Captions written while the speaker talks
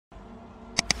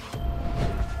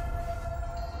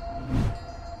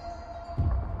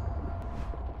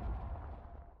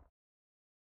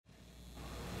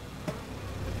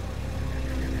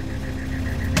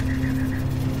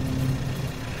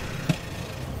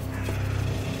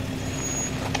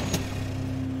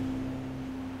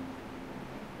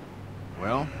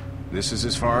This is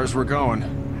as far as we're going.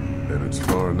 And it's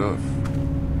far enough.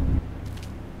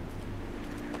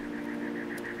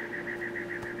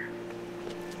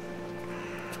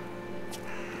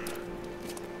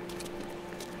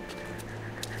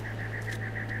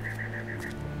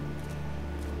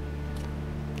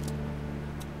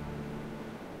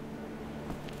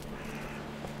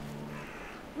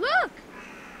 Look!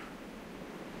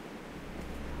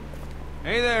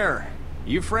 Hey there.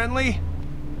 You friendly?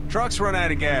 Truck's run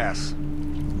out of gas.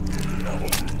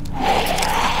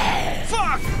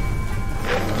 Fuck!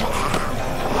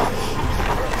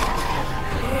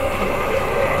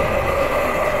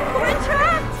 We're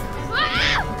trapped!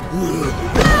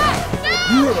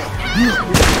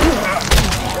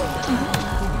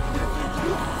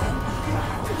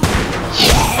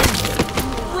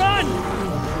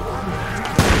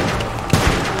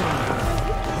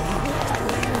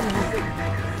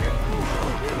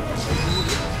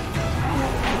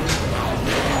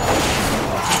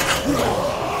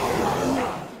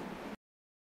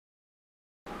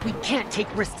 We can't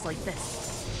take risks like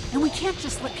this. And we can't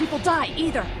just let people die,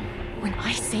 either. When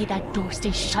I say that door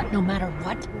stays shut no matter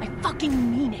what, I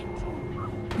fucking mean it.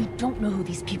 We don't know who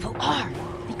these people are.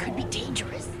 They could be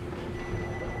dangerous.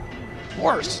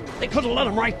 Worse, they could have let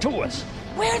them right to us.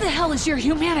 Where the hell is your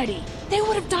humanity? They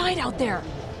would have died out there.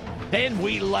 Then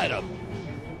we let them.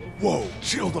 Whoa,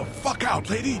 chill the fuck out,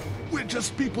 lady. We're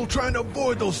just people trying to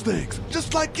avoid those things,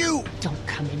 just like you. Don't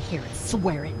come in here and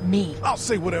swear at me. I'll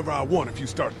say whatever I want if you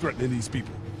start threatening these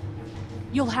people.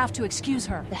 You'll have to excuse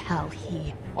her. The hell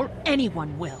he or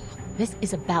anyone will. This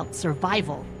is about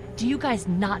survival. Do you guys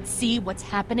not see what's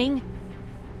happening?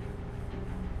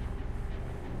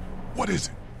 What is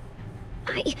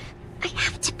it? I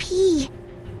have to pee.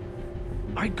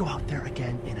 I'd go out there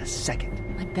again in a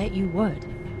second. I bet you would.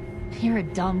 You're a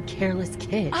dumb, careless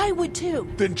kid. I would too.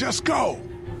 Then just go.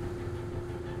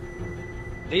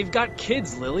 They've got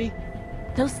kids, Lily.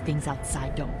 Those things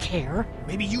outside don't care.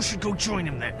 Maybe you should go join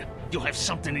them then. You'll have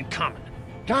something in common.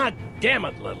 God damn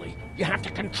it, Lily. You have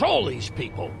to control these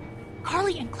people.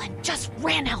 Carly and Glenn just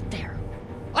ran out there.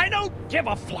 I don't give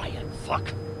a flying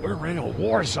fuck. We're in a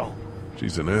war zone.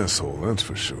 She's an asshole, that's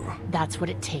for sure. That's what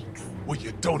it takes. Well,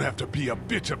 you don't have to be a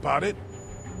bitch about it.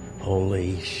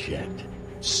 Holy shit.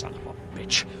 Son of a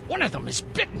bitch. One of them is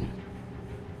bitten.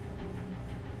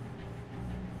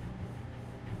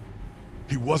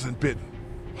 He wasn't bitten.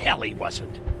 Hell, he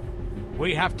wasn't.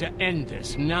 We have to end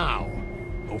this now.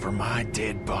 Over my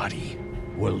dead body.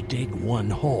 We'll dig one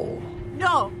hole.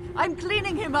 No! I'm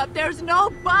cleaning him up. There's no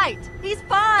bite. He's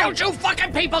fine. Don't you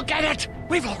fucking people get it?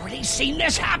 We've already seen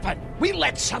this happen. We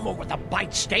let someone with a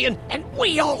bite stay in, and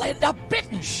we all end up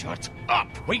bitten. Shut up.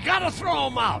 We gotta throw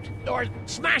him out, or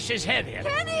smash his head in.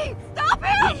 Kenny, stop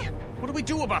him! Hey, what do we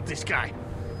do about this guy?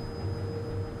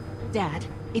 Dad,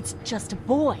 it's just a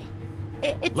boy.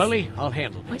 It's... Lily, I'll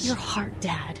handle But this. your heart,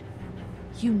 Dad.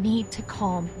 You need to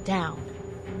calm down.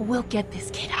 We'll get this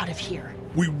kid out of here.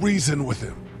 We reason with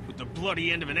him. With the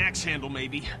bloody end of an axe handle,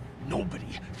 maybe. Nobody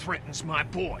threatens my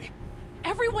boy.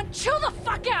 Everyone chill the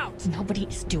fuck out! Nobody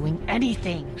is doing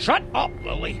anything. Shut up,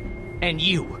 Lily. And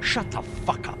you, shut the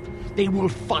fuck up. They will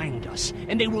find us,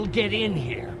 and they will get in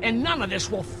here, and none of this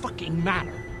will fucking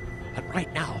matter. But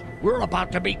right now, we're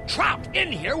about to be trapped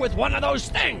in here with one of those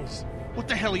things. What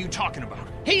the hell are you talking about?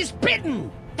 He's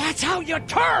bitten! That's how you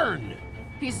turn!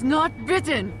 He's not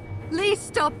bitten. Lee,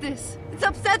 stop this. It's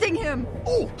upsetting him.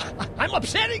 Oh, I'm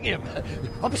upsetting him.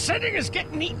 Upsetting is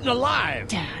getting eaten alive.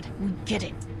 Dad, we get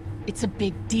it. It's a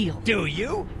big deal. Do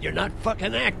you? You're not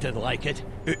fucking acting like it.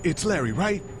 It's Larry,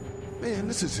 right? Man,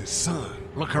 this is his son.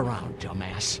 Look around,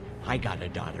 dumbass. I got a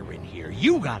daughter in here.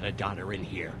 You got a daughter in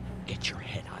here. Get your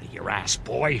head out of your ass,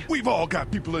 boy. We've all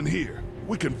got people in here.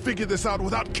 We can figure this out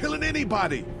without killing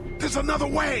anybody. There's another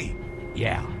way.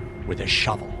 Yeah, with a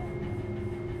shovel.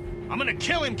 I'm gonna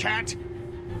kill him, Cat.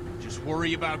 Just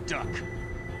worry about Duck.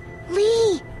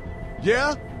 Lee!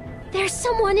 Yeah? There's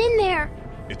someone in there!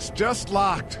 It's just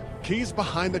locked. Key's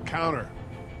behind the counter.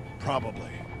 Probably.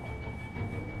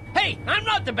 Hey, I'm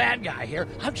not the bad guy here.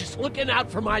 I'm just looking out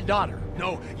for my daughter.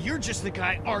 No, you're just the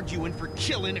guy arguing for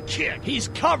killing a kid. He's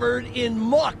covered in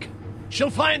muck. She'll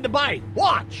find the bite.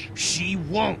 Watch. She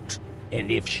won't.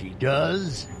 And if she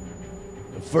does,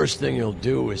 the first thing he'll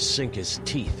do is sink his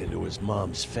teeth into his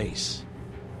mom's face.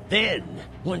 Then,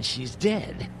 once she's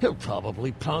dead, he'll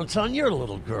probably pounce on your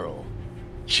little girl.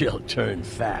 She'll turn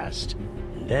fast.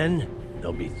 And then,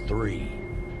 there'll be 3.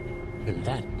 And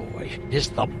that, boy, is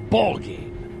the ball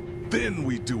game. Then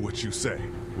we do what you say.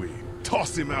 We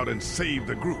toss him out and save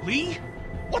the group. Lee?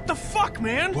 What the fuck,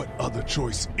 man? What other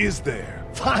choice is there?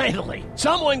 Finally,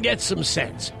 someone gets some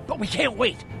sense. But we can't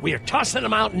wait. We are tossing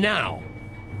him out now.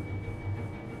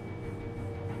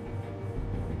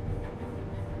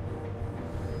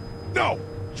 No!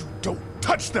 You don't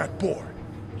touch that boy!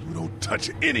 You don't touch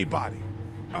anybody!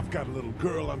 I've got a little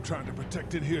girl I'm trying to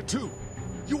protect in here, too.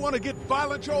 You want to get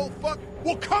violent, you old fuck?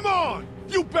 Well, come on!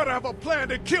 You better have a plan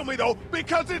to kill me, though,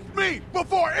 because it's me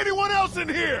before anyone else in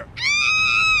here!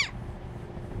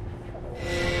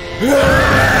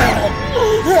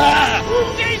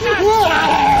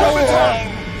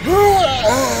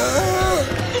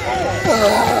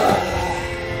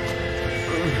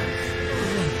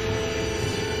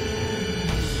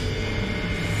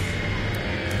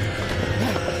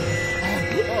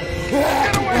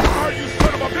 Get away from her, you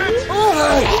son of a bitch!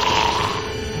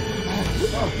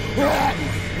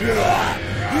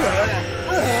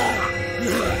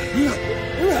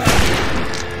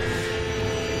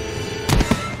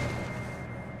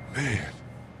 Man.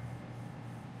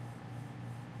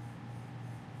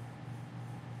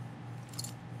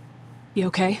 You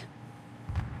okay?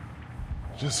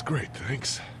 Just great,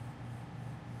 thanks.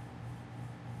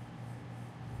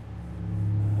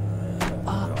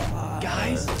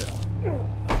 Guys?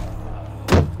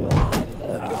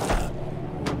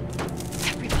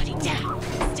 Everybody down!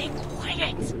 Stay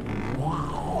quiet!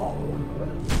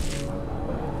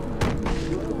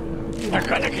 They're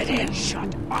gonna get in.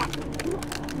 Shut up.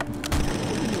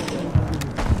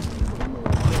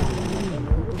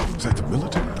 Is that the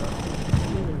military?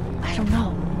 I don't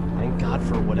know. Thank God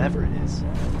for whatever it is.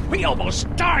 We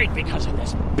almost died because of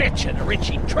this bitch and her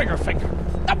itchy trigger finger.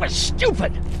 That was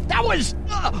stupid. That was...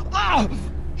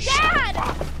 Dad!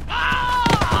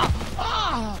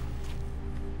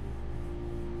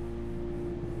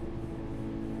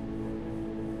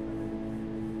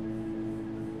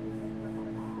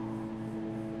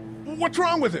 What's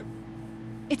wrong with him?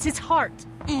 It's his heart.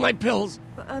 My pills.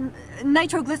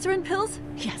 Nitroglycerin pills?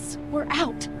 Yes, we're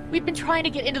out. We've been trying to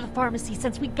get into the pharmacy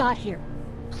since we got here.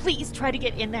 Please try to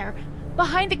get in there.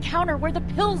 Behind the counter where the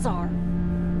pills are.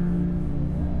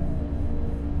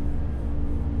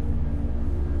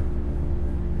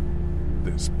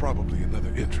 There's probably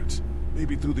another entrance.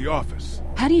 Maybe through the office.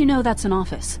 How do you know that's an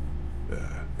office?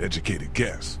 Educated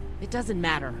guess. It doesn't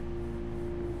matter.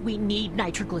 We need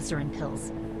nitroglycerin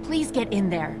pills. Please get in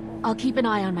there. I'll keep an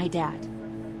eye on my dad.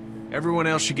 Everyone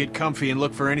else should get comfy and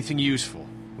look for anything useful.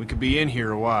 We could be in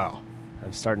here a while.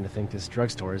 I'm starting to think this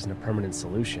drugstore isn't a permanent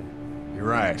solution. You're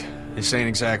right. This ain't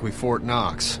exactly Fort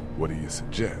Knox. What do you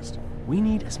suggest? We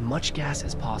need as much gas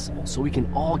as possible so we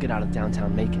can all get out of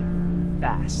downtown Macon.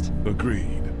 Fast.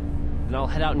 Agreed. Then I'll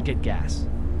head out and get gas.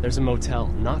 There's a motel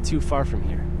not too far from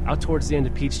here, out towards the end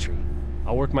of Peachtree.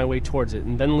 I'll work my way towards it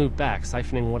and then loop back,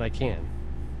 siphoning what I can.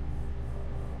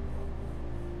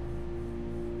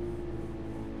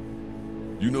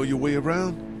 You know your way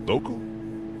around? Local?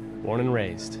 Born and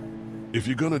raised. If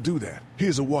you're gonna do that,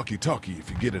 here's a walkie-talkie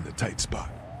if you get in a tight spot.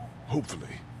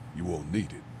 Hopefully, you won't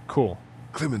need it. Cool.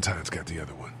 Clementine's got the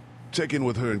other one. Check in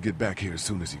with her and get back here as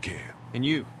soon as you can. And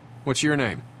you? What's your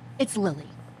name? It's Lily.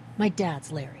 My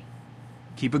dad's Larry.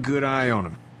 Keep a good eye on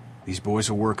him. These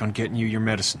boys will work on getting you your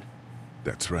medicine.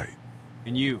 That's right.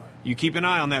 And you keep an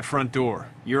eye on that front door.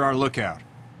 You're our lookout.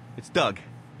 It's Doug.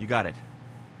 You got it.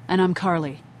 And I'm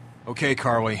Carly. Okay,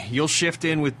 Carly, you'll shift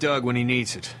in with Doug when he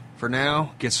needs it. For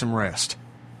now, get some rest.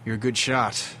 You're a good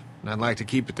shot, and I'd like to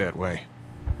keep it that way.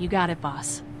 You got it,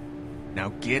 boss. Now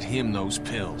get him those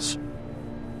pills.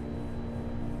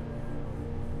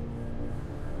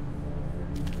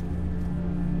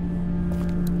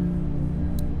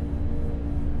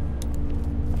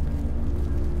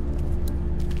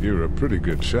 You're a pretty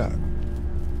good shot.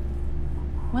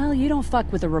 Well, you don't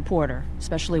fuck with a reporter,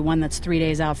 especially one that's 3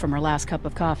 days out from her last cup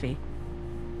of coffee.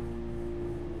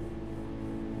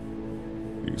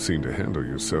 You seem to handle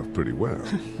yourself pretty well.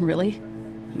 Really?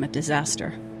 I'm a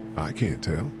disaster. I can't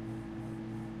tell.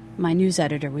 My news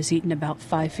editor was eaten about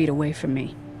 5 feet away from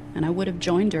me, and I would have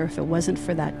joined her if it wasn't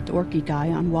for that dorky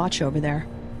guy on watch over there.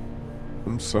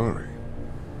 I'm sorry.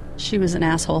 She was an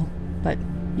asshole, but,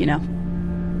 you know.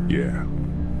 Yeah.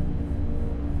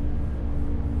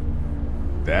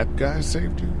 That guy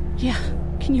saved you? Yeah,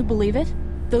 can you believe it?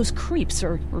 Those creeps,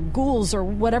 or ghouls, or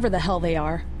whatever the hell they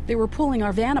are. They were pulling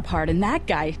our van apart, and that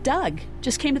guy, Doug,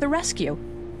 just came to the rescue.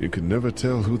 You can never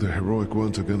tell who the heroic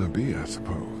ones are gonna be, I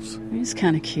suppose. He's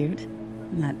kind of cute.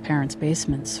 In that parents'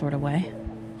 basement sort of way.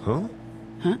 Huh?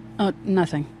 Huh? Oh,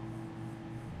 nothing.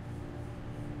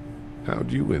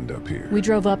 How'd you end up here? We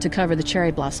drove up to cover the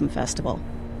Cherry Blossom Festival.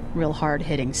 Real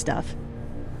hard-hitting stuff.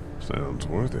 Sounds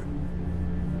worth it.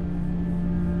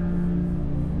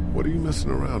 What are you messing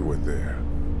around with there?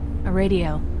 A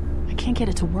radio. I can't get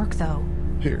it to work, though.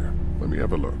 Here, let me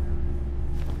have a look.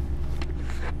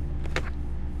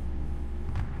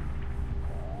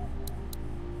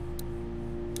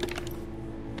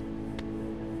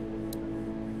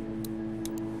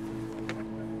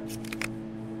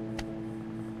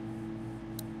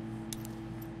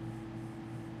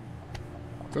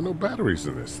 There are no batteries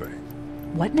in this thing.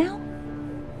 What now?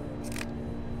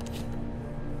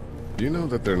 You know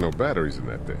that there are no batteries in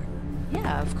that thing?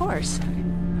 Yeah, of course. I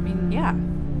mean, yeah.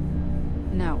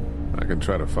 No. I can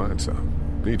try to find some.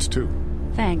 Needs two.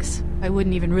 Thanks. I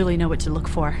wouldn't even really know what to look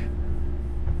for.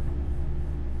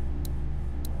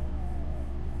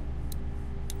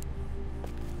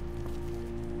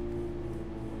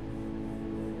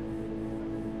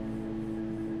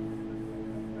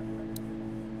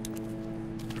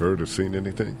 Heard or seen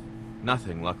anything?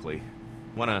 Nothing, luckily.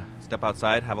 Wanna step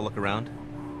outside, have a look around?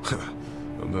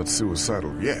 I'm not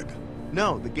suicidal yet.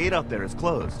 No, the gate out there is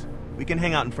closed. We can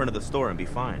hang out in front of the store and be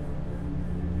fine.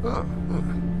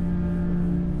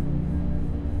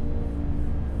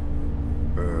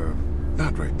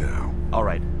 Not right now. All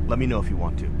right, let me know if you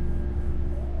want to.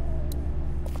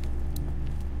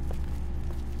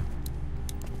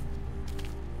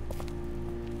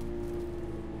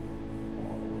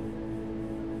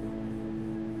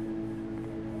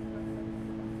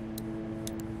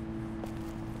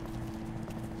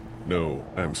 No,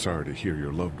 I'm sorry to hear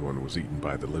your loved one was eaten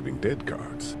by the living dead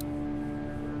guards.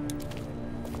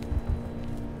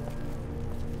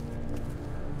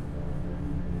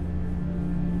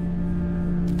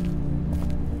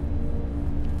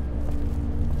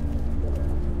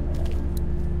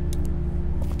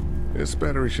 This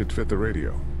battery should fit the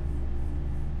radio.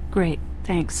 Great,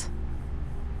 thanks.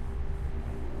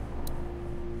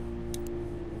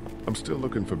 I'm still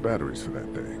looking for batteries for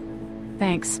that thing.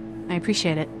 Thanks. I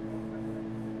appreciate it.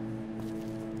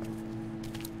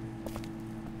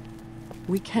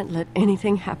 We can't let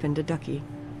anything happen to Ducky.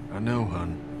 I know,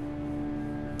 hon.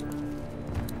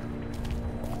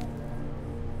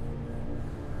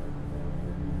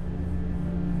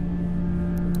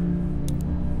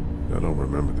 I don't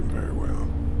remember them very well.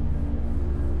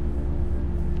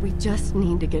 We just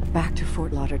need to get back to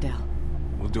Fort Lauderdale.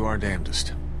 We'll do our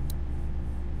damnedest.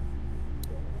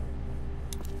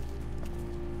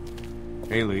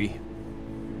 Hey, Lee.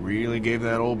 You really gave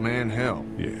that old man hell.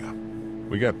 Yeah.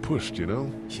 We got pushed, you know?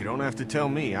 You don't have to tell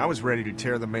me. I was ready to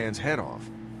tear the man's head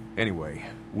off. Anyway,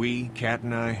 we, Kat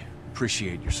and I,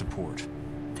 appreciate your support.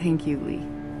 Thank you, Lee.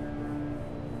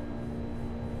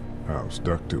 How's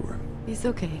Duck doing? He's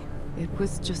okay. It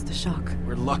was just a shock.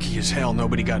 We're lucky as hell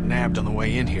nobody got nabbed on the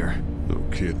way in here. No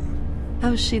kidding.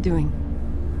 How's she doing?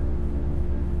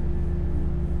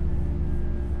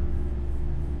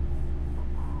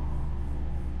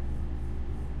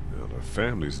 Well, her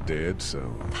family's dead, so...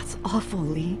 That's awful,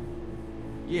 Lee.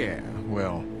 Yeah,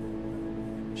 well...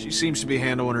 She seems to be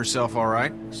handling herself all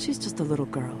right. She's just a little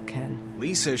girl, Ken.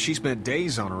 Lee says she spent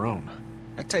days on her own.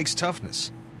 That takes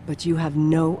toughness. But you have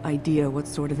no idea what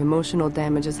sort of emotional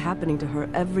damage is happening to her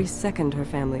every second her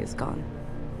family is gone.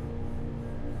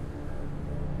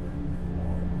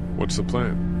 What's the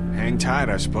plan? Hang tight,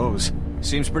 I suppose.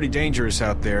 Seems pretty dangerous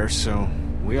out there, so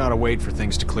we ought to wait for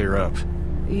things to clear up.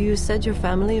 You said your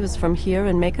family was from here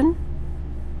in Macon?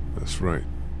 That's right.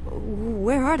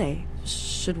 Where are they?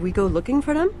 Should we go looking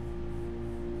for them?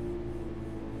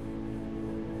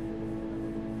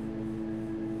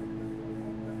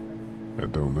 I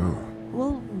don't know.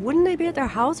 Well, wouldn't they be at their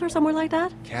house or somewhere like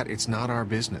that? Kat, it's not our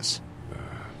business.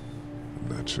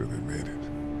 I'm not sure they made it.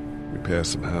 We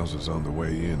passed some houses on the way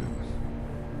in, and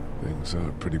things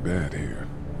are pretty bad here.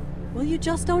 Well, you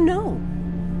just don't know.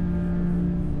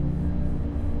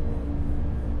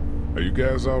 Are you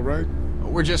guys all right?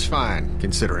 We're just fine,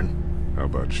 considering. How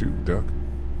about you, Duck?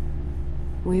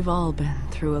 We've all been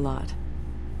through a lot.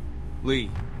 Lee,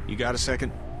 you got a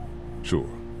second? Sure.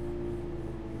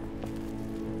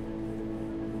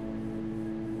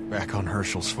 Back on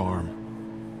Herschel's farm.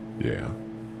 Yeah.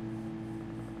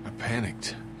 I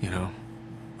panicked, you know.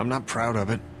 I'm not proud of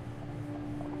it.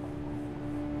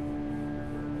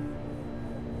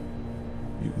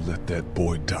 You let that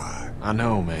boy die. I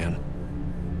know, man.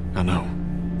 I know.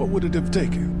 What would it have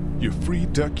taken? You free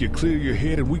Duck, you clear your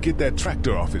head, and we get that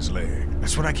tractor off his leg.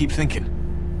 That's what I keep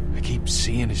thinking. I keep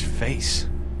seeing his face.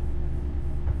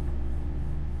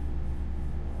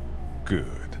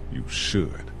 Good. You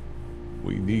should.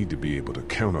 We need to be able to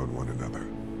count on one another.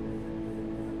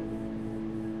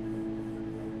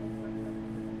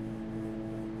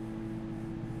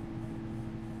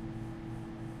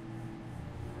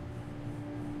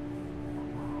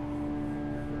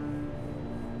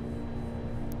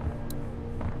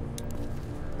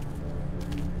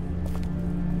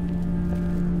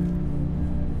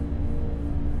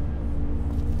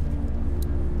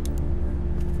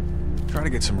 Try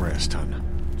to get some rest, hon.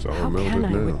 It's all How melted can I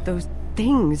now. with those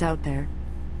things out there?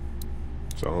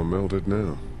 It's all melted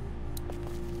now.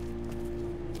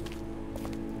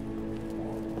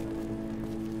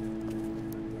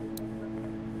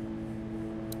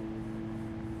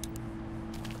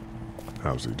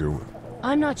 How's he doing?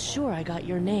 I'm not sure I got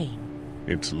your name.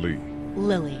 It's Lee.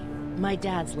 Lily. My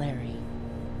dad's Larry.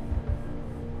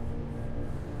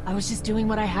 I was just doing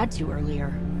what I had to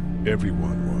earlier.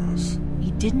 Everyone was.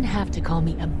 You didn't have to call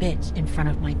me a bitch in front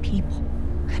of my people.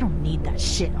 I don't need that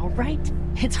shit, alright?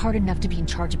 It's hard enough to be in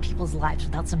charge of people's lives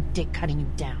without some dick cutting you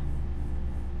down.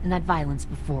 And that violence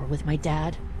before with my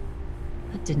dad,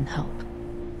 that didn't help.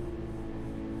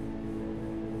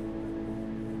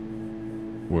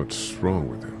 What's wrong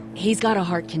with him? He's got a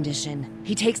heart condition.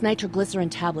 He takes nitroglycerin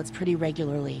tablets pretty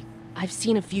regularly. I've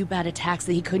seen a few bad attacks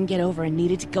that he couldn't get over and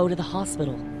needed to go to the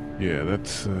hospital. Yeah,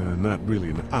 that's not really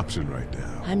an option right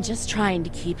now. I'm just trying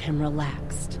to keep him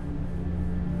relaxed.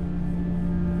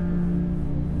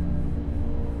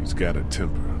 He's got a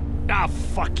temper. Ah,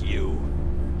 fuck you.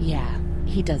 Yeah,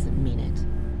 he doesn't mean it.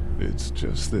 It's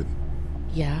just that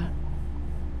Yeah?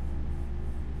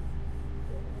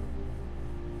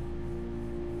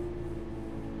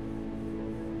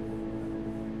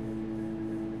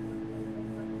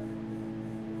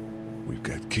 we've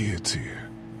got kids here.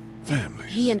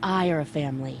 Families. He and I are a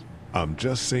family. I'm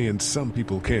just saying some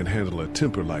people can't handle a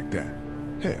temper like that.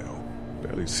 Hell,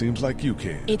 barely seems like you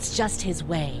can. It's just his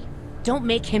way. Don't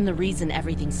make him the reason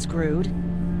everything's screwed.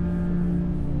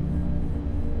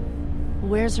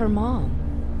 Where's her mom?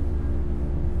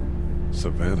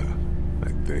 Savannah,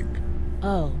 I think.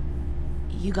 Oh,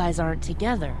 you guys aren't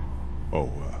together.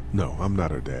 Oh, no, I'm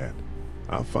not her dad.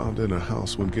 I found her in a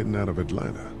house when getting out of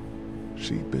Atlanta.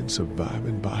 She'd been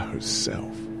surviving by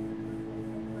herself.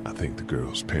 I think the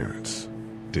girl's parents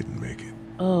didn't make it.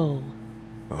 Oh.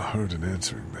 I heard an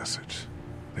answering message.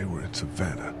 They were in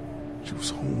Savannah. She was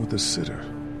home with a sitter.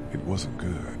 It wasn't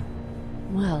good.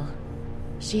 Well,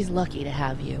 she's lucky to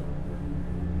have you.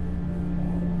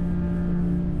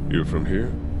 You're from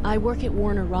here? I work at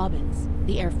Warner Robins,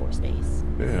 the Air Force Base.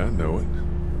 Yeah, I know it.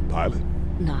 Pilot?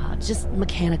 Nah, just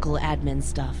mechanical admin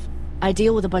stuff. I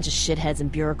deal with a bunch of shitheads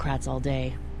and bureaucrats all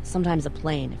day. Sometimes a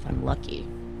plane, if I'm lucky.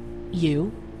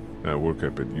 You? I work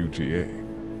up at UGA.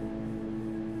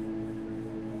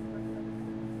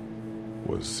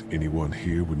 Was anyone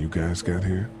here when you guys got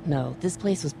here? No, this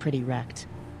place was pretty wrecked.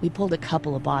 We pulled a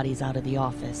couple of bodies out of the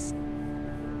office.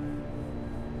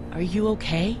 Are you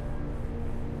okay?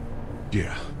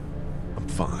 Yeah, I'm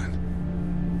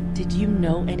fine. Did you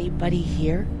know anybody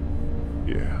here?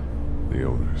 Yeah, the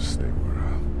owners,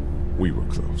 we were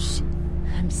close.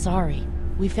 I'm sorry.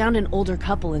 We found an older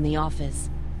couple in the office.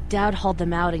 Dad hauled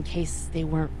them out in case they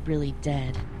weren't really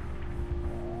dead.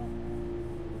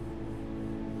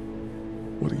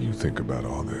 What do you think about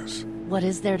all this? What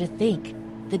is there to think?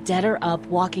 The dead are up,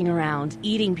 walking around,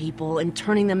 eating people, and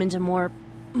turning them into more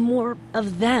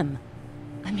of them.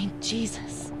 I mean,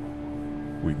 Jesus.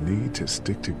 We need to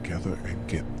stick together and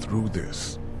get through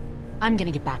this. I'm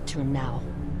gonna get back to him now.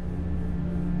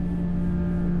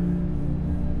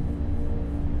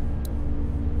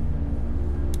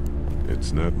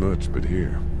 It's not much, but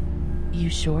here. You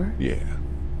sure? Yeah,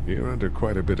 you're under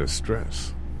quite a bit of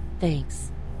stress.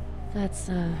 Thanks. That's,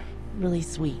 really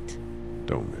sweet.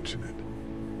 Don't mention it.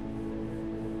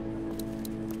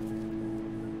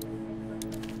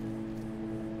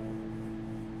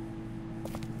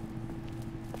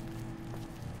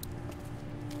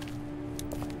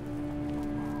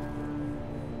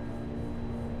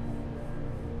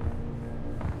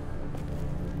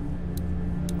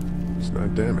 It's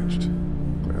not damaged.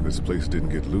 Glad this place didn't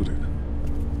get looted.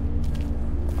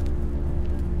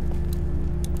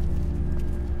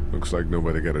 Looks like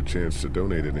nobody got a chance to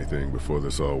donate anything before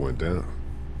this all went down.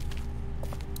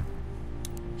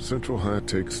 Central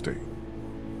High-Tech State.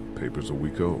 Paper's a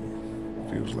week old.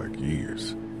 Feels like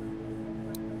years.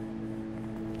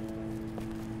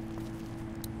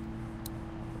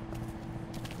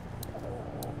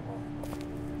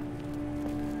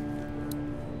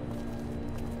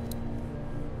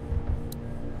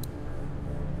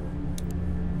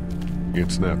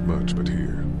 It's not much, but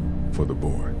here. For the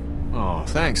boy. Oh,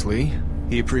 thanks, Lee.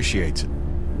 He appreciates it.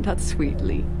 That's sweet,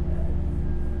 Lee.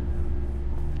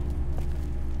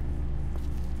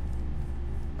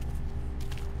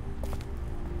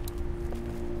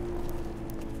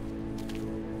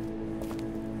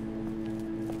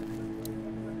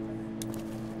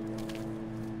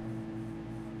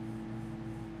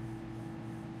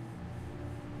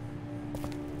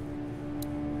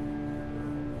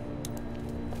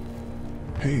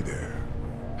 Hey there.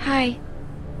 Hi.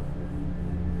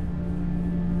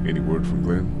 heard from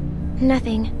Glenn?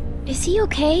 Nothing. Is he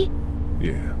okay?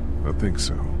 Yeah, I think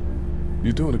so.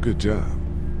 You're doing a good job.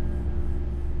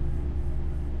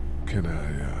 Can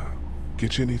I,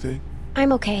 get you anything?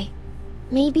 I'm okay.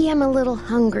 Maybe I'm a little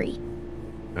hungry.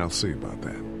 I'll see about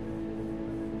that.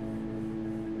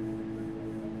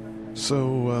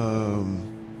 So,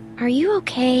 Are you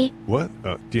okay? What?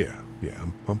 Yeah,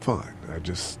 I'm fine. I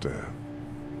just,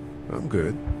 I'm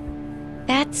good.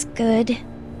 That's good.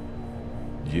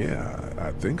 Yeah,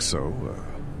 I think so.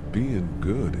 Being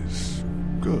good is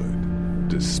good,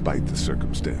 despite the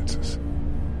circumstances.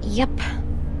 Yep.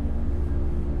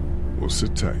 Well,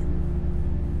 sit tight.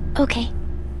 Okay.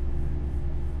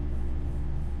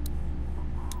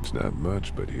 It's not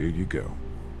much, but here you go.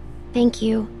 Thank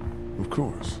you. Of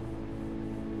course.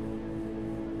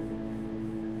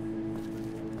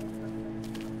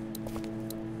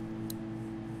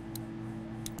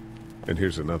 And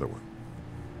here's another one.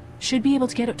 Should be able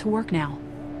to get it to work now.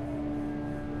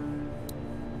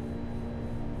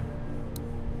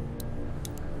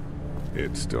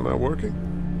 It's still not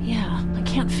working? Yeah, I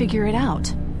can't figure it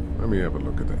out. Let me have a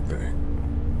look at that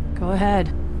thing. Go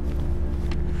ahead.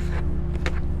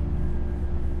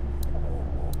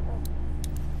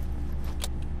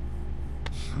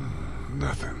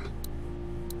 Nothing.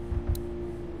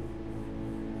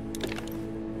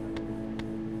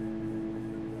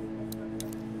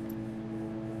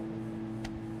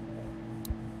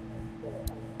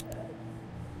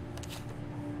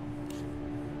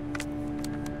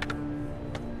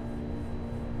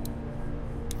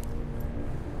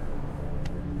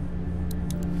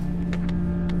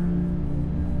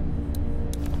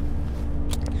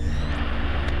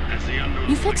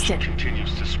 You fixed it.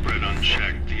 Continues to spread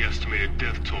unchecked. The estimated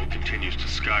death toll continues to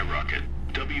skyrocket.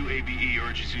 WABE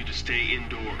urges you to stay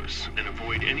indoors and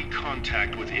avoid any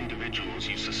contact with individuals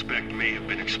you suspect may have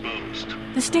been exposed.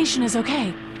 The station is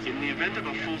okay. In the event of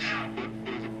a full...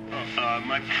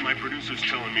 my producer's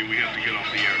telling me we have to get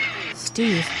off the air now.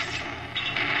 Steve.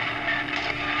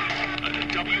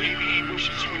 WABE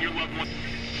wishes you and your loved one...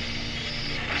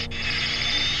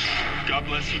 God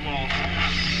bless you all.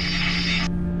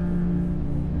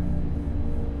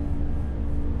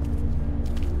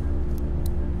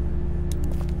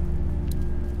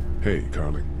 Hey,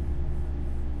 Carly.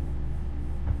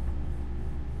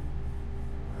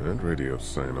 That radio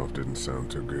sign-off didn't sound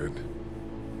too good.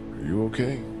 Are you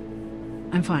okay?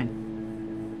 I'm fine.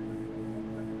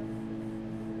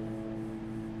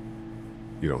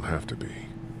 You don't have to be.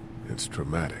 It's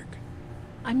traumatic.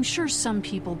 I'm sure some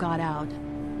people got out.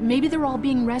 Maybe they're all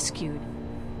being rescued.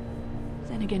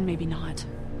 Then again, maybe not.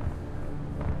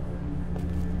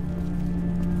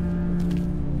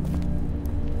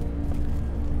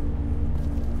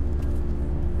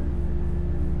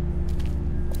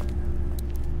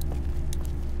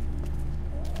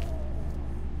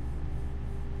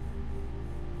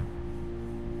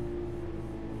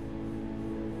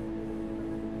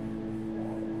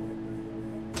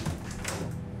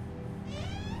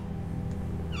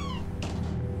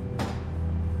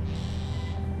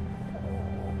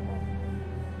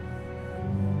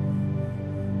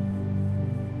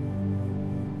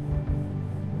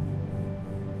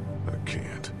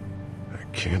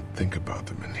 I can't think about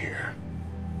them in here.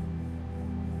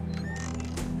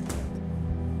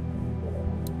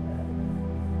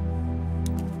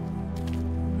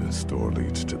 This door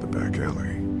leads to the back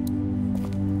alley.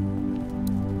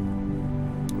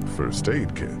 A first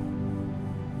aid kit.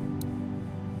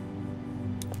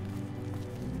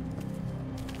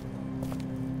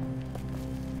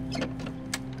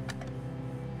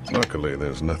 Luckily,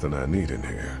 there's nothing I need in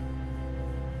here.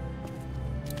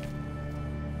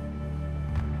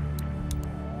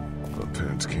 My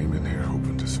parents came in here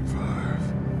hoping to survive,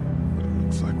 but it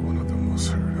looks like one of them was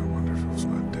hurt. I wonder if it was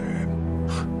my dad.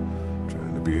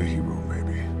 Trying to be a hero,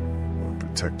 maybe. Or a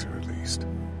protector, at least.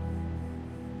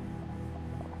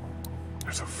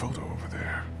 There's a photo over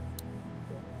there.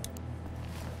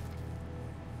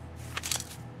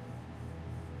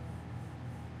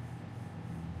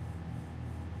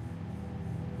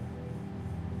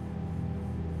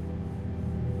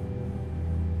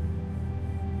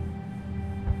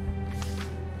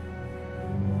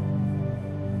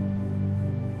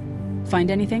 Find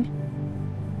anything?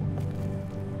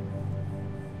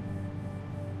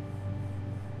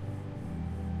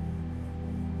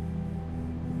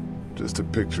 Just a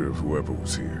picture of whoever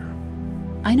was here.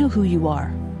 I know who you are.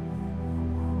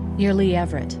 You're Lee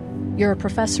Everett. You're a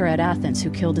professor at Athens who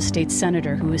killed a state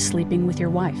senator who was sleeping with your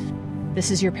wife.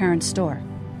 This is your parents' store.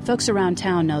 Folks around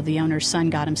town know the owner's son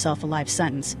got himself a life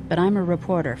sentence, but I'm a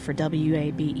reporter for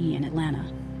WABE in Atlanta.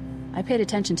 I paid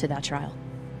attention to that trial.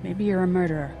 Maybe you're a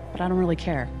murderer, but I don't really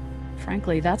care.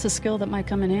 Frankly, that's a skill that might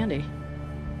come in handy.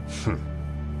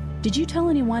 Did you tell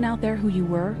anyone out there who you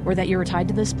were, or that you were tied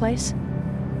to this place?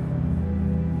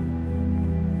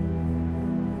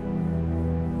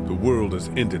 The world is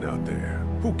ending out there.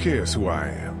 Who cares who I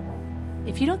am?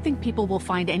 If you don't think people will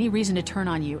find any reason to turn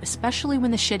on you, especially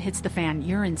when the shit hits the fan,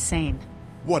 you're insane.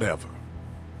 Whatever.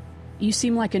 You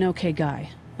seem like an okay guy,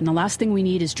 and the last thing we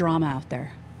need is drama out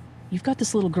there. You've got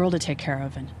this little girl to take care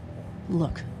of, and...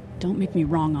 Look, don't make me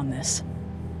wrong on this.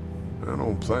 I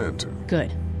don't plan to.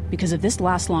 Good. Because if this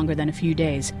lasts longer than a few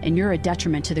days, and you're a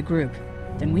detriment to the group,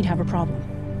 then we'd have a problem.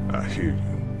 I hear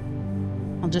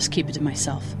you. I'll just keep it to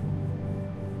myself.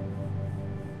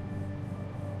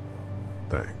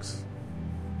 Thanks.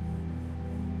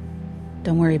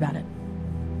 Don't worry about it.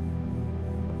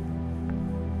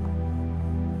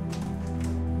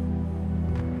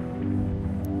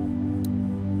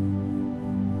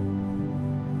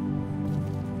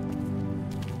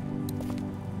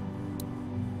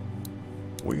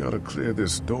 We ought to clear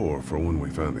this door for when we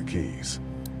find the keys.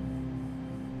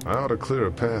 I ought to clear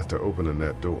a path to opening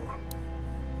that door.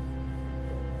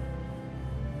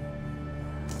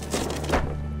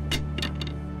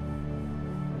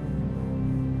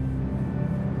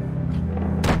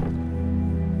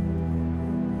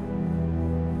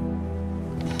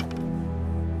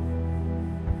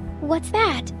 What's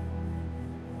that?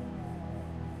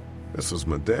 This was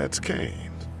my dad's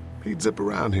cane. He'd zip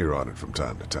around here on it from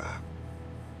time to time.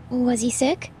 Was he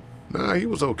sick? Nah, he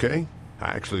was okay.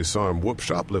 I actually saw him whoop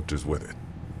shoplifters with it.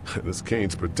 This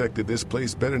cane's protected this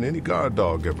place better than any guard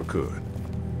dog ever could.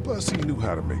 Plus, he knew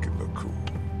how to make it look cool.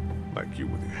 Like you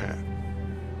with your hat.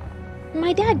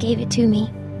 My dad gave it to me.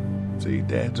 See,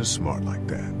 dads are smart like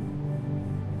that.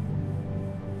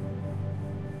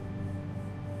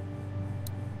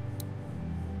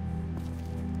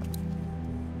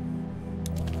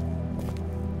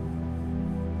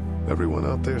 Everyone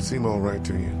out there seem all right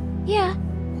to you? Yeah.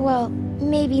 Well,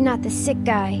 maybe not the sick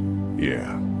guy.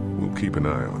 Yeah, we'll keep an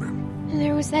eye on him.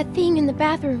 There was that thing in the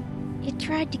bathroom. It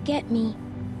tried to get me.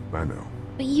 I know.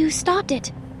 But you stopped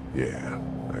it. Yeah,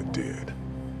 I did.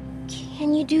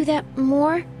 Can you do that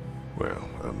more? Well,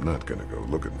 I'm not gonna go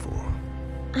looking for him.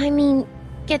 I mean,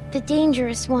 get the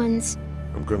dangerous ones.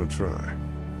 I'm gonna try.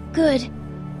 Good.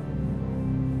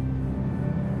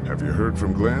 Have you heard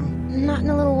from Glenn? Not in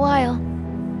a little while.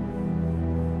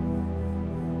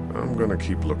 I'm gonna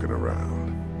keep looking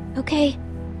around. Okay.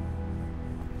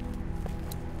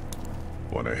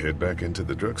 Wanna head back into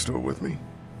the drugstore with me?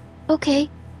 Okay.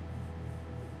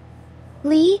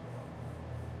 Lee?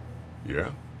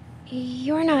 Yeah?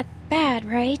 You're not bad,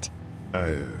 right?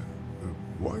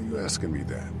 Why are you asking me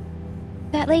that?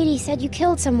 That lady said you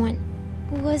killed someone.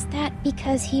 Was that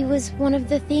because he was one of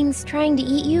the things trying to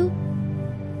eat you?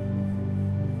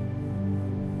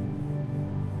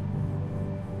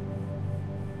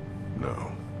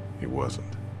 No, he wasn't.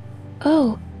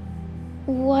 Oh.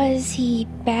 Was he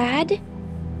bad?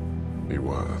 He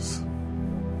was.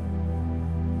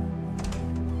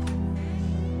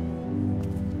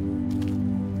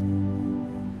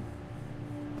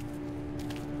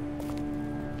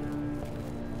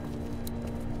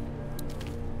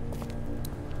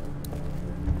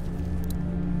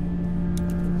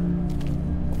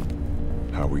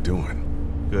 How we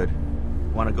doing? Good.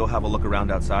 Want to go have a look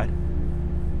around outside?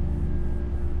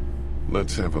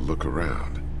 Let's have a look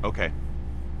around. Okay.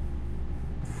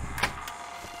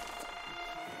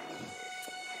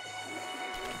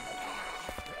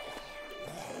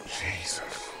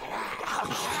 Jesus.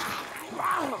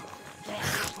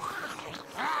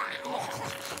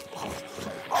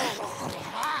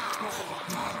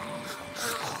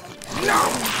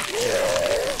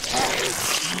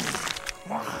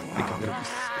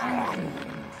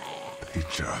 They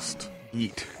just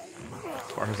eat.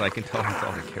 As far as I can tell, that's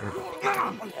all they care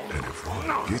about. And if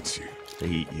one gets you, they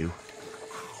eat you.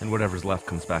 And whatever's left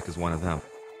comes back as one of them.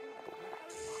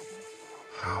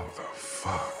 How the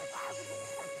fuck?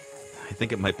 I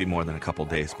think it might be more than a couple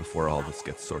days before all this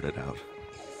gets sorted out.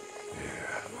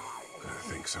 Yeah, I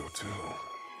think so too.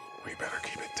 We better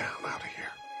keep it down out of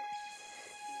here.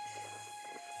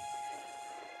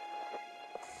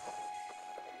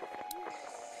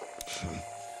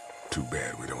 Too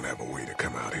bad we don't have a way to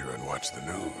come out here and watch the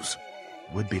news.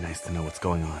 Would be nice to know what's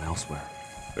going on elsewhere.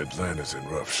 Atlanta's in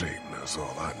rough shape, and that's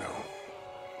all I know.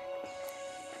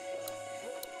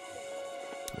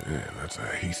 Man, that's a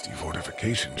hasty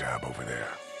fortification job over there.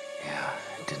 Yeah,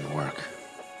 it didn't work.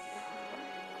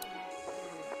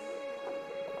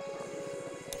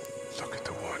 Look at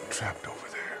the one trapped over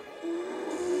there.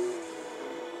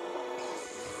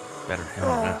 Better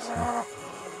handle this, huh?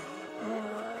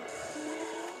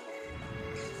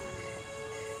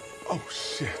 Oh,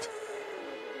 shit.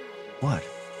 What?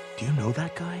 Do you know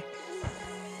that guy?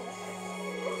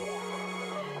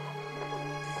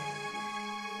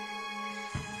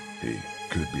 He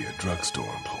could be a drugstore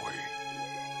employee.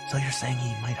 So you're saying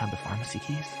he might have the pharmacy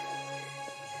keys?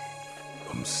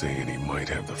 I'm saying he might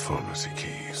have the pharmacy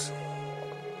keys.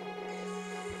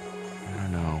 I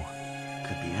don't know.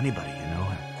 Could be anybody, you know?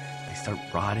 They start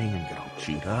rotting and get all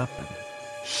chewed up and...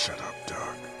 Shut up,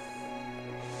 Doug.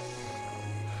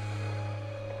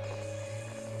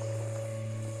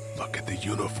 Look at the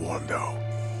uniform, though.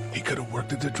 He could have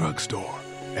worked at the drugstore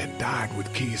and died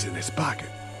with keys in his pocket.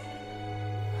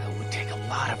 It would take a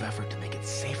lot of effort to make it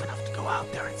safe enough to go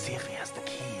out there and see if he has the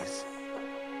keys.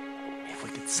 If we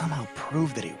could somehow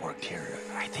prove that he worked here,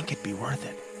 I think it'd be worth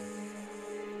it.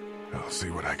 I'll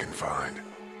see what I can find.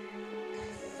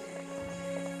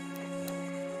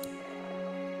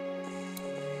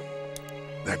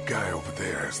 That guy over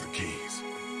there has the keys.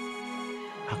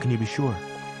 How can you be sure?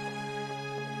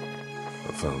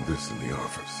 I found this in the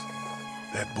office.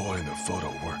 That boy in the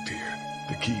photo worked here.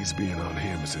 The keys being on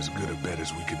him is as good a bet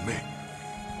as we can make.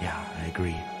 Yeah, I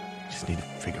agree. Just need to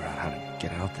figure out how to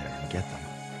get out there and get them.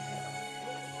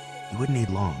 You wouldn't need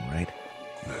long, right?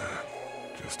 Nah,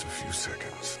 just a few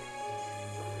seconds.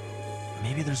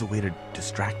 Maybe there's a way to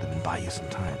distract them and buy you some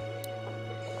time.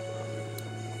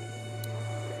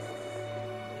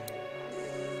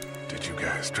 Did you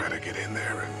guys try to get in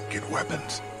there and get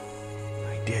weapons?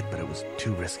 I did, but it was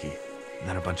too risky. And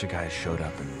then a bunch of guys showed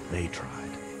up and they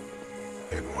tried.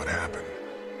 And what happened?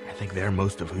 I think they're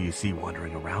most of who you see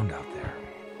wandering around out there.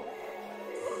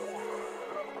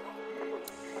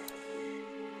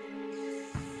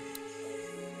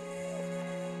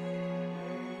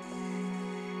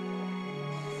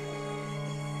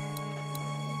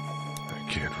 I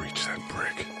can't reach that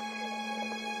brick.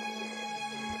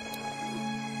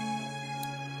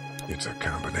 It's a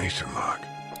combination lock.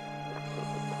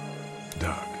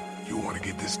 Doug, you want to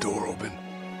get this door open?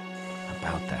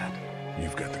 About that.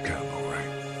 You've got the combo, right?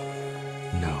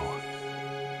 No.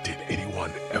 Did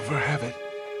anyone ever have it?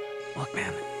 Look,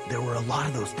 man, there were a lot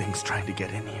of those things trying to get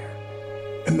in here.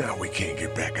 And now we can't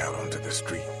get back out onto the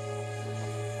street.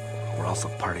 We're also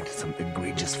party to some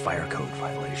egregious fire code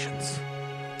violations.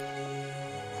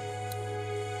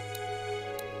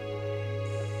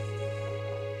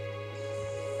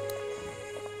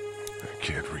 I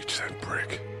can't reach that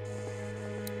brick.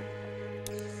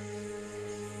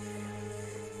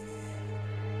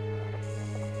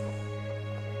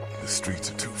 The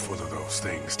streets are too full of those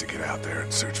things to get out there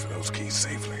and search for those keys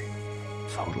safely.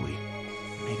 Totally.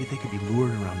 Maybe they could be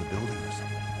lured around the building or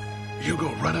something. You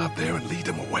gonna run out there and lead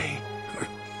them away?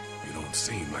 You don't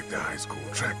seem like the high school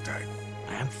track type.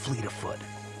 I am fleet of foot.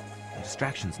 The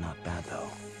distraction's not bad, though.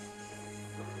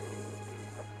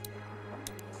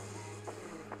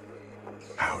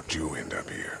 How'd you end up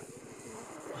here?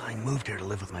 I moved here to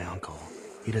live with my uncle.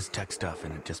 He does tech stuff,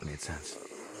 and it just made sense.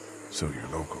 So you're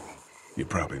local. You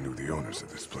probably knew the owners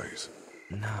of this place.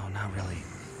 No, not really.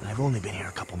 I've only been here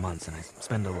a couple months, and I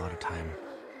spend a lot of time...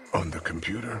 On the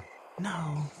computer?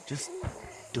 No, just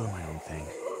doing my own thing.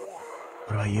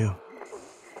 What about you?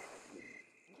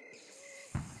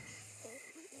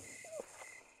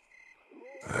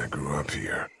 I grew up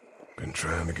here. Been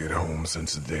trying to get home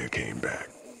since the dad came back.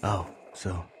 Oh,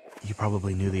 so you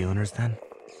probably knew the owners then?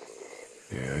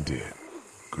 Yeah, I did.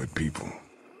 Good people.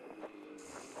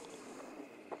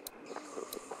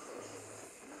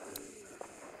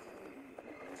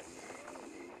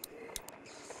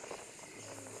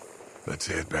 Let's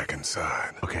head back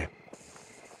inside. Okay.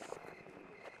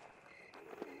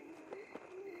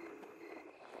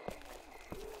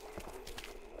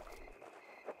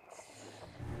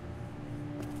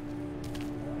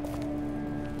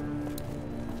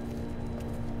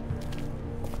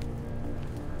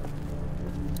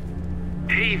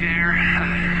 Hey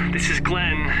there, this is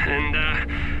Glenn, and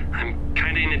I'm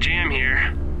kinda in a jam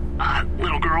here.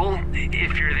 Little girl,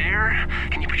 if you're there,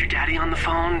 can you put your daddy on the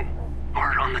phone?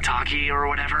 Or on the talkie or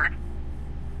whatever?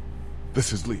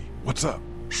 This is Lee. What's up?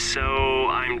 So,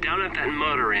 I'm down at that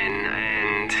motor inn,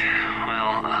 and,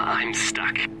 well, I'm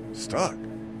stuck. Stuck?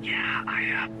 Yeah,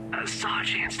 I saw a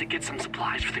chance to get some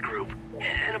supplies for the group,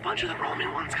 and a bunch of the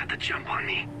Roman ones got the jump on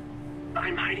me.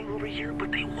 I'm hiding over here,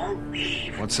 but they won't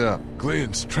leave. What's up?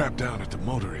 Glenn's trapped down at the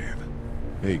motor inn.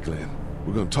 Hey, Glenn.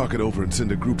 We're gonna talk it over and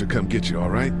send a group to come get you, all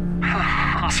right?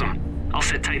 Awesome. I'll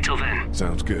sit tight till then.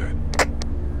 Sounds good.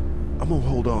 I'm gonna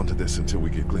hold on to this until we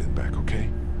get Glenn back, okay?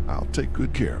 I'll take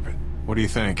good care of it. What do you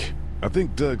think? I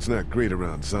think Doug's not great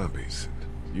around zombies.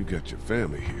 You got your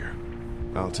family here.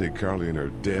 I'll take Carly and her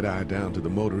dead eye down to the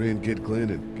motor inn, get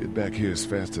Glenn, and get back here as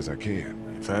fast as I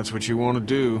can. If that's what you want to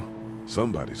do.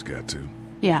 Somebody's got to.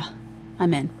 Yeah,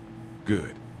 I'm in.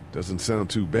 Good. Doesn't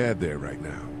sound too bad there right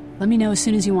now. Let me know as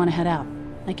soon as you want to head out.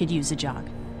 I could use a jog.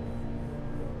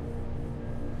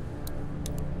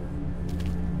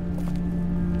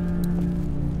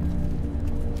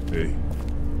 Hey.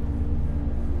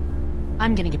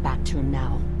 I'm gonna get back to him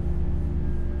now.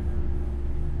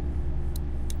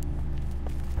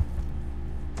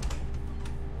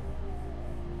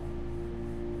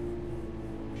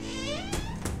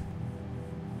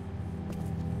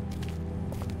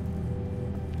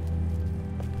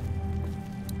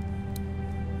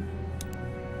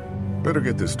 Better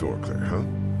get this door clear, huh?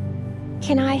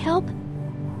 Can I help?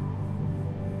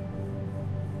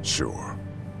 Sure.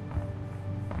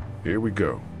 Here we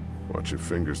go. Watch your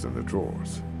fingers in the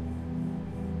drawers.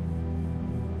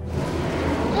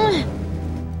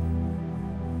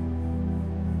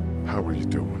 How are you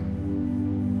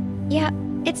doing? Yeah,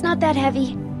 it's not that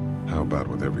heavy. How about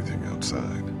with everything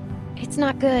outside? It's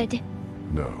not good.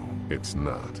 No, it's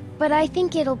not. But I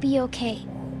think it'll be okay.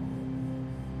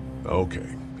 Okay,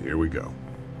 here we go.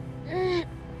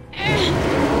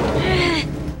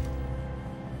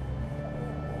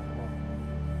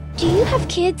 Do you have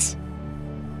kids?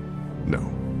 No.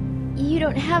 You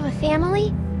don't have a family?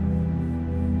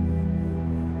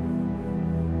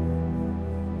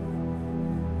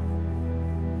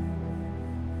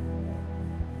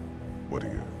 What do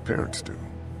your parents do?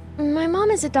 My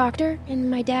mom is a doctor, and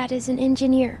my dad is an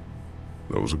engineer.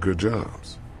 Those are good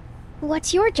jobs.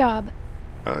 What's your job?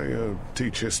 I,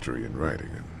 teach history and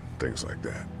writing and things like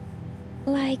that.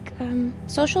 Like,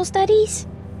 social studies?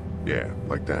 Yeah,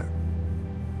 like that.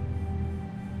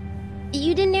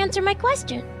 You didn't answer my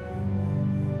question.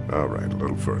 All right, a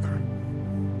little further.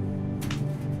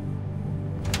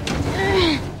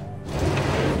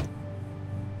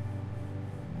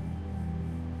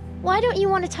 Why don't you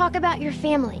want to talk about your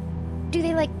family? Do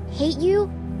they, like, hate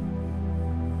you?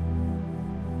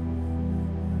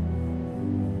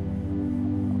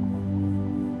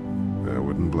 I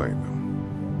wouldn't blame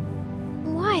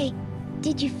them. Why?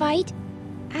 Did you fight?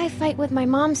 I fight with my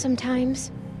mom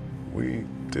sometimes. We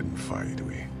didn't fight.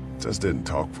 We just didn't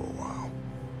talk for a while.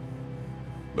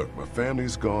 Look, my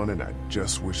family's gone, and I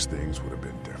just wish things would have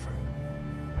been different.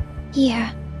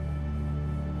 Yeah.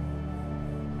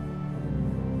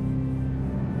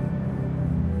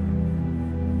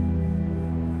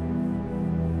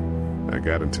 I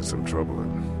got into some trouble,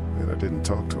 and I didn't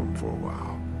talk to them for a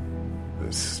while.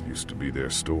 This used to be their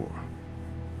store.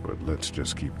 But let's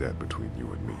just keep that between you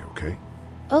and me, okay?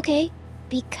 Okay.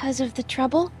 Because of the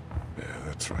trouble? Yeah,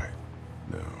 that's right.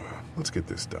 Now, let's get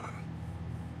this done.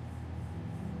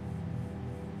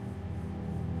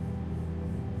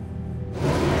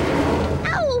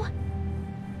 Ow!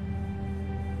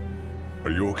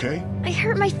 Are you okay? I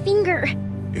hurt my finger.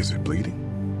 Is it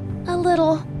bleeding? A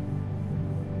little.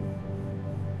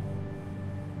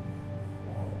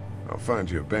 I'll find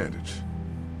you a bandage.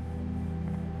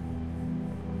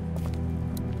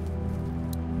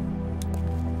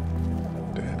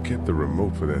 Dad, get the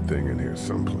remote for that thing in here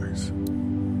someplace.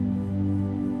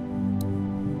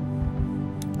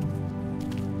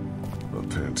 My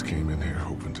parents came in here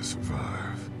hoping to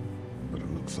survive, but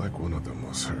it looks like one of them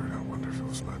was hurt. I wonder if it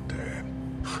was my dad.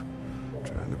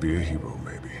 Trying to be a hero,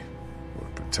 maybe. Or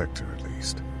a protector, at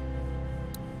least.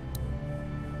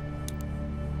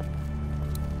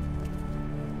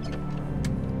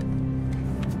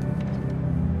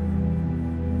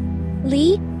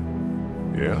 Lee?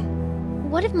 Yeah?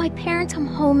 What if my parents come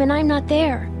home and I'm not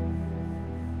there?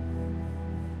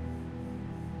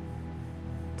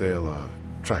 They'll,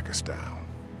 track us down.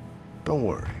 Don't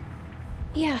worry.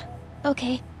 Yeah,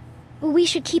 okay. We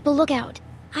should keep a lookout.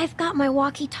 I've got my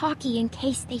walkie-talkie in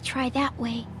case they try that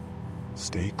way.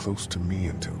 Stay close to me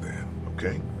until then,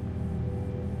 okay?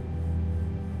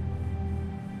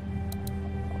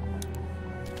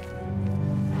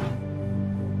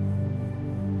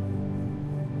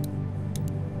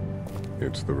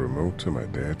 It's the remote to my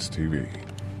dad's TV.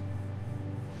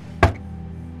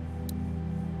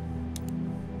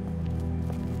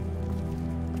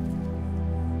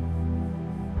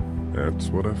 That's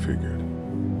what I figured.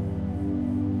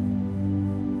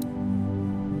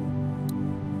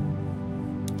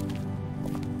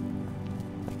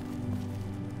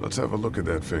 Let's have a look at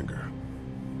that finger.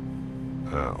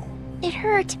 Ow. It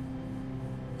hurt.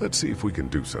 Let's see if we can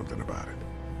do something about it.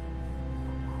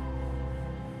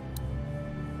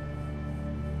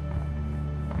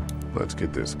 Let's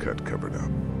get this cut covered up.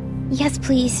 Yes,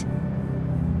 please.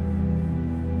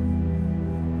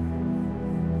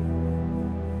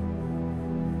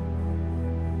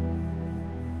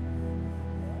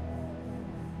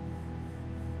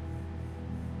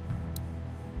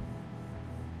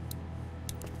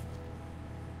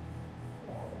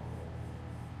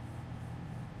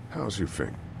 How's your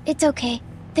finger? It's okay.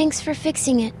 Thanks for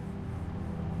fixing it.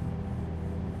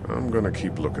 I'm gonna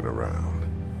keep looking around.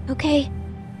 Okay.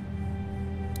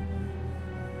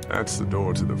 That's the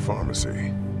door to the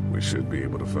pharmacy. We should be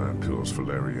able to find pills for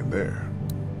Larry in there.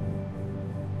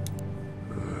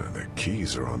 The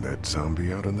keys are on that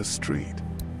zombie out on the street.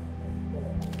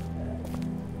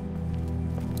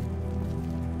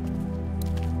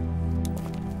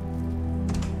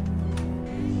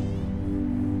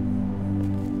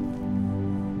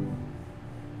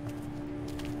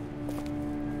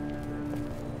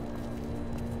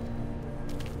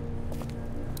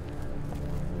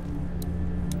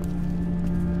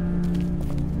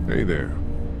 Hey there.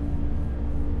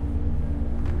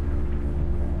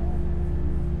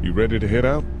 You ready to head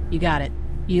out? You got it.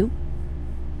 You?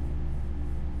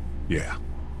 Yeah.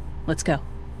 Let's go.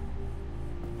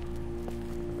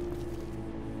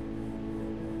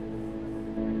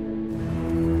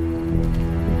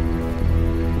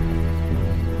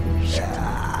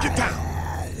 Get down!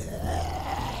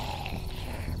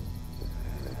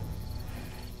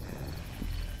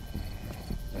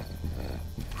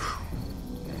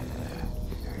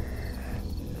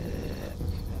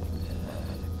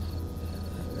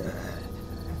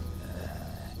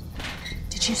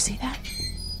 Did you see that?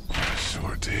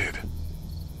 Sure did.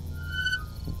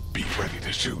 Be ready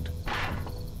to shoot.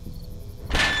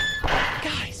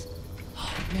 Guys!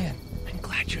 Oh, man, I'm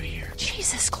glad you're here.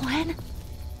 Jesus, Glenn.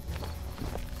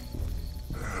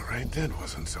 Right then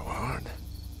wasn't so hard.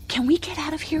 Can we get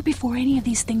out of here before any of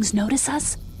these things notice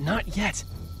us? Not yet.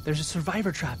 There's a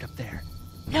survivor trapped up there.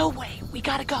 No way. We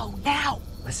gotta go, now.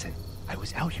 Listen, I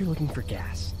was out here looking for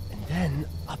gas, and then,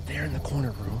 up there in the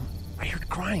corner room, I heard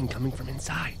crying coming from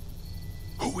inside.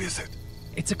 Who is it?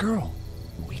 It's a girl.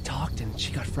 We talked and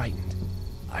she got frightened.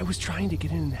 I was trying to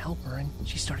get in and help her, and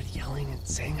she started yelling and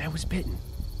saying I was bitten.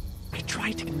 I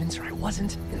tried to convince her I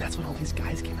wasn't, and that's when all these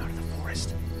guys came out of the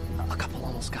forest. A couple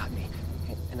almost got me,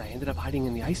 and I ended up hiding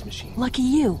in the ice machine. Lucky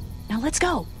you. Now let's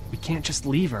go. We can't just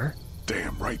leave her.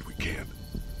 Damn right we can.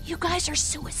 You guys are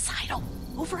suicidal.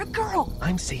 Over a girl.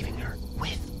 I'm saving her,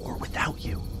 with or without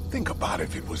you. Think about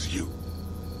if it was you.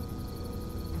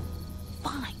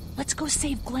 Fine. Let's go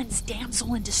save Glenn's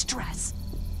damsel in distress.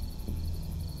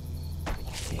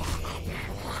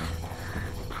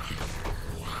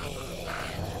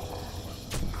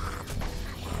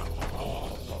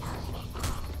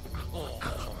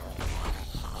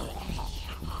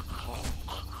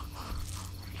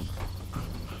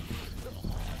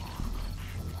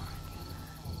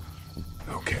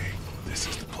 Okay, this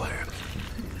is the plan.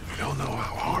 We don't know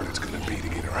how hard it's gonna be to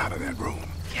get her out of that room.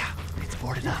 Yeah, it's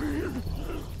boarded up.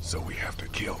 So we have to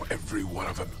kill every one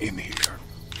of them in here.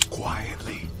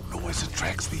 Quietly. Noise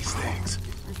attracts these things.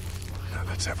 Now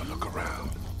let's have a look around.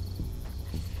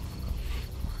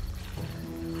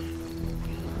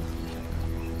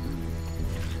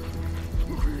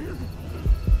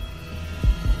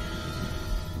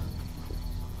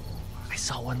 I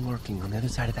saw one lurking on the other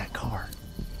side of that car.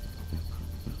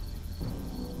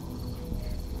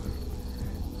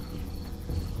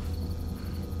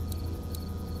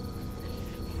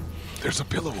 There's a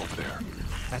pillow over there.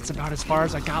 That's about as far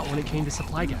as I got when it came to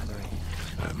supply gathering.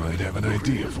 I might have an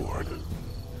idea for it.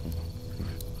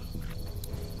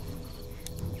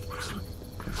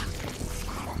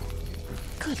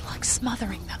 Good luck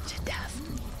smothering them to death.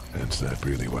 That's not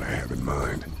really what I have in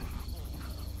mind.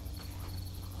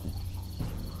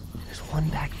 There's one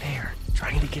back there,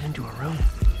 trying to get into a room,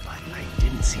 but I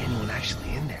didn't see anyone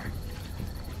actually in there.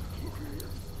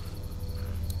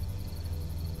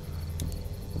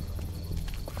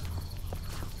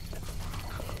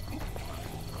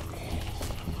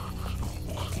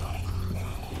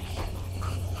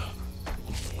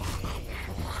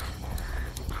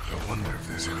 I wonder if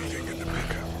there's anything in the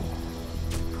pickup.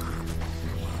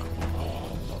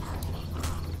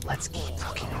 Let's keep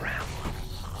looking around.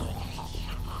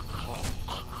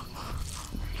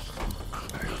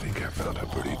 I think I found a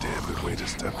pretty damn good way to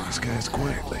stop these guys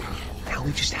quietly. Now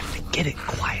we just have to get it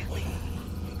quietly.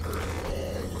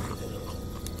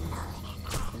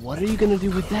 What are you gonna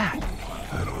do with that?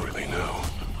 I don't really know.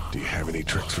 Do you have any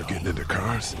tricks for getting into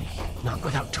cars? Not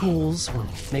without tools, or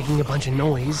making a bunch of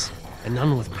noise, and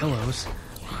none with pillows.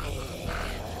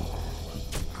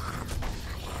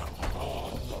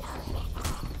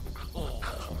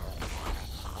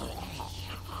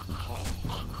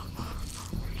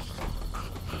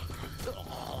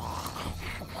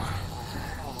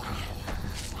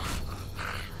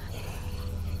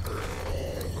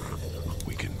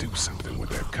 We can do something with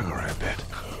that car, I bet.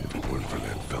 If it weren't for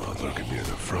that fella lurking near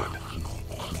the front.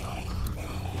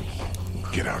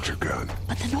 Get out your gun.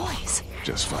 But the noise.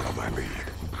 Just follow my lead.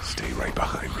 Stay right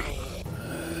behind me.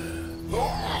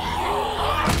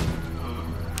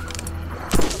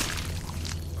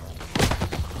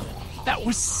 That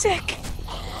was sick!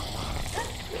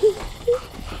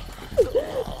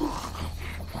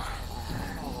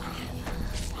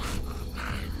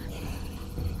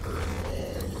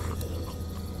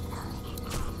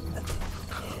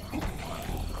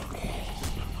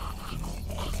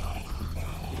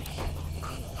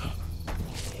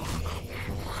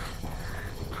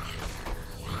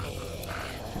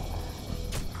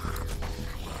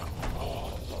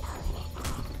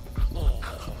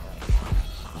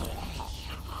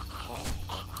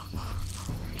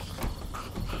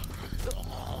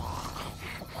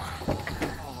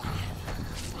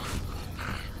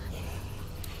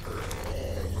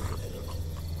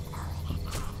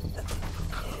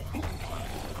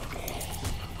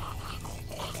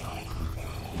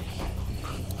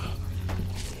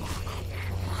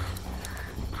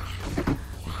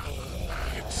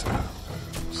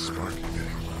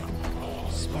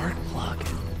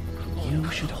 You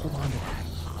should hold on to that.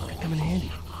 Could come in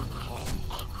handy.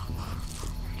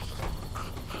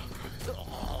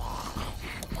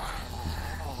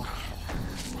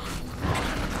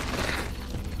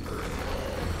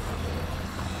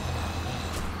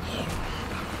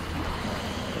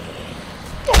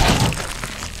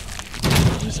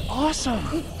 It was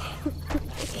awesome!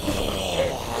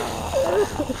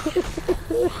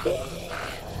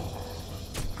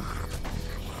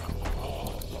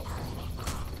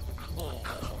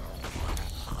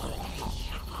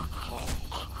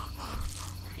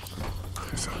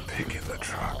 There's a pig in the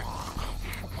truck.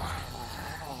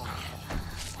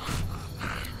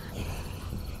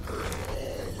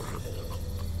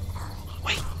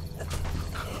 Wait!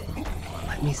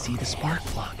 Let me see the spark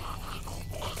plug.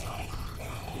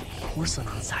 Porcelain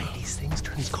inside these things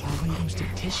turns car windows to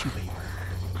tissue paper.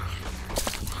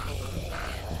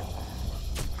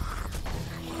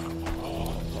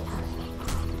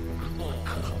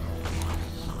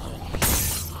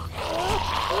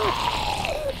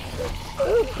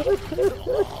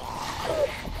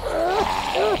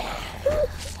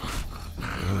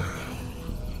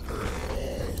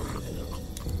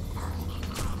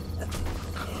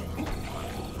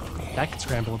 That could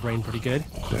scramble a brain pretty good.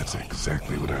 That's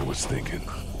exactly what I was thinking.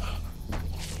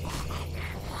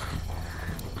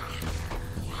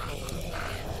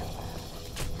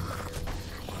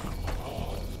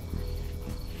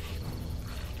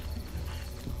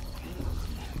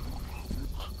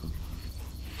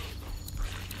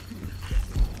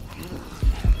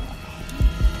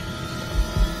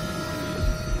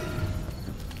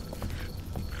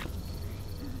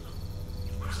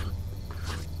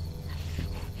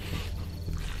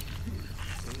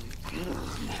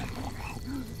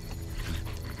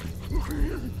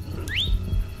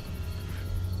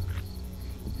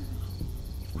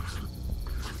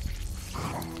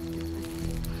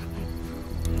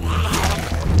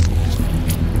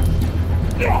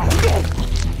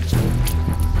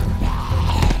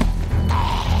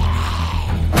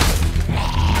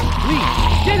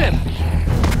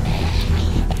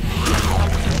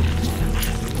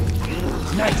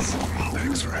 Nice.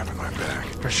 Thanks for having my back.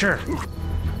 For sure.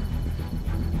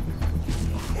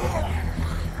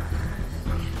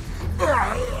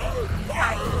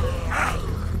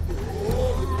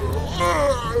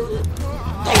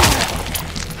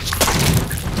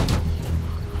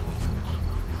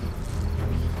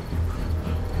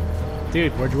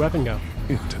 Dude, where'd your weapon go?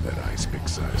 Into that ice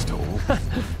pick-sized hole.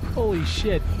 Holy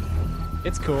shit.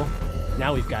 It's cool.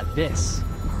 Now we've got this.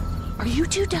 Are you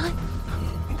two done?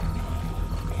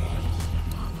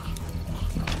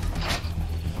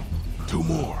 Two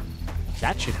more.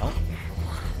 That should help.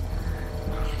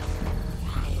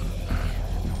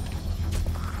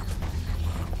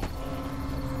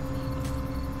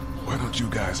 Why don't you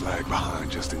guys lag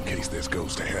behind just in case this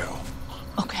goes to hell?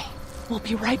 Okay, we'll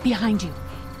be right behind you.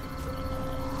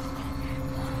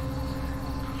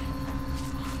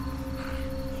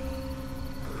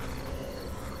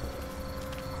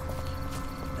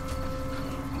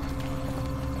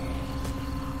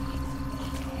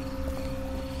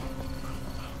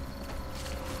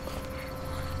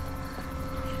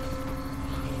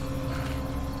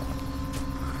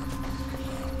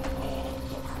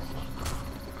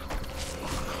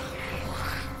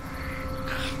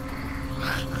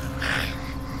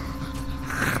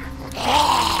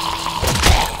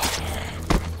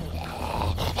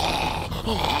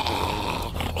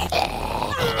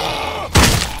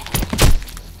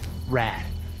 Rad.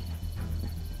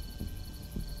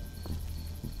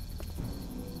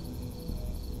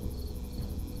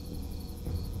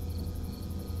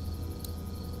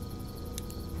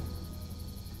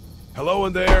 Hello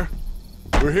in there.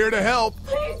 We're here to help.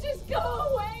 Please just go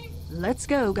away. Let's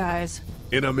go, guys.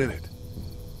 In a minute.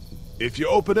 If you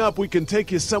open up, we can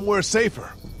take you somewhere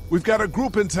safer. We've got a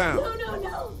group in town.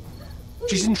 No.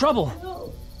 She's in trouble.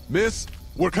 No. Miss,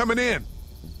 we're coming in.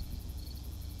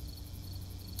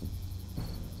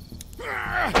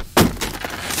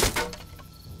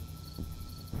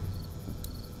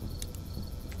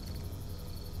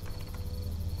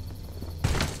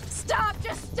 Stop!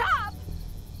 Just stop!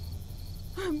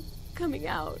 I'm coming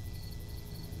out.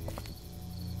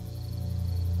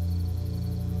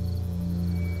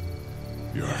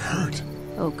 You're hurt.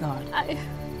 Oh, God.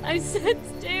 I said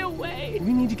stay away.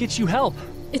 We need to get you help.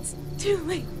 It's too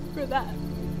late for that.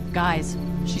 Guys,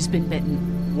 she's been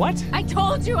bitten. What? I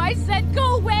told you, I said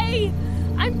go away!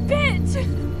 I'm bit!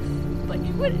 But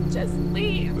you wouldn't just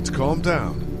leave. Let's calm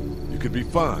down. You could be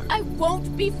fine. I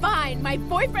won't be fine. My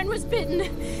boyfriend was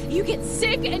bitten. You get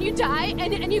sick and you die,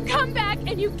 and you come back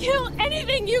and you kill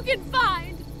anything you can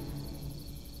find.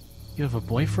 You have a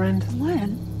boyfriend?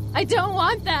 Glenn? I don't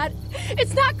want that.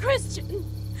 It's not Christian.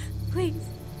 Please,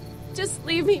 just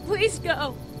leave me. Please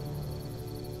go.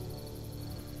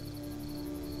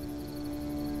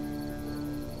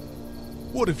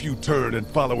 What if you turn and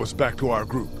follow us back to our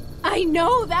group? I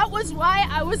know, that was why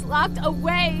I was locked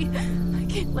away. I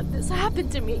can't let this happen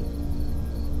to me.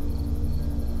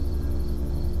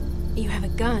 You have a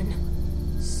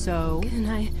gun. So? Can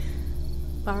I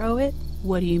borrow it?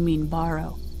 What do you mean,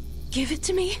 borrow? Give it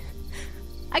to me.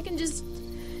 I can just,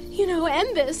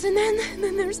 end this, and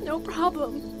then there's no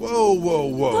problem.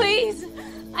 Whoa. Please,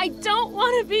 I don't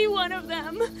want to be one of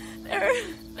them.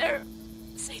 They're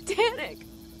satanic.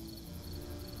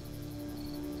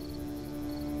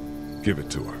 Give it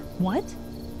to her. What?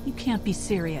 You can't be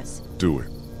serious. Do it.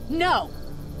 No.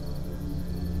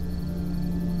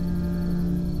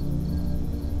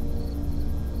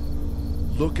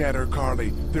 Look at her,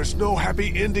 Carly. There's no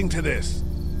happy ending to this.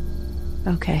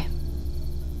 Okay.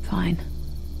 Fine.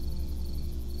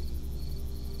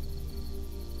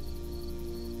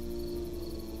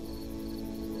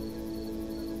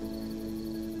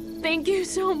 Thank you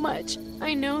so much.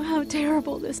 I know how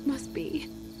terrible this must be.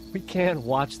 We can't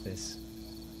watch this.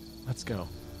 Let's go.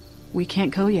 We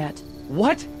can't go yet.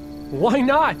 What? Why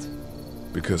not?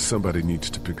 Because somebody needs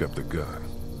to pick up the gun.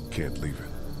 Can't leave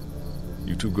it.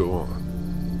 You two go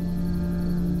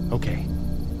on. Okay.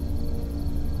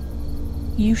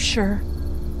 You sure?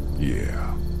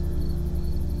 Yeah.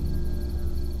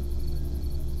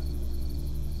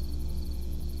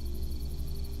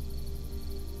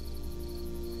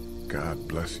 God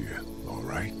bless you, all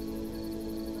right?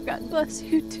 God bless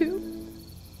you too.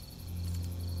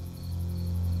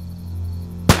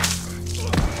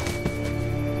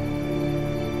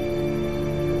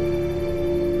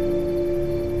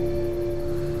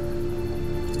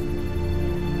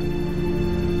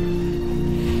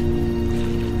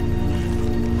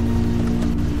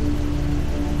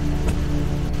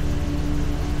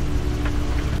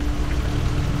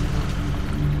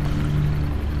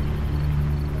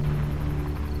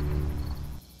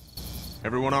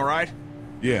 Everyone all right?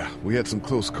 Yeah, we had some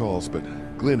close calls, but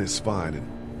Glenn is fine and,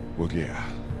 well, yeah,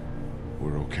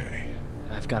 we're okay.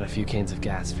 I've got a few cans of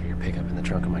gas for your pickup in the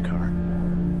trunk of my car.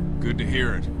 Good to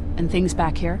hear it. And things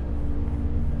back here?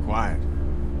 Quiet.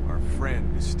 Our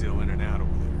friend is still in and out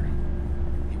over there.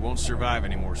 He won't survive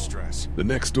any more stress. The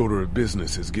next order of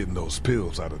business is getting those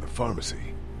pills out of the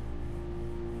pharmacy.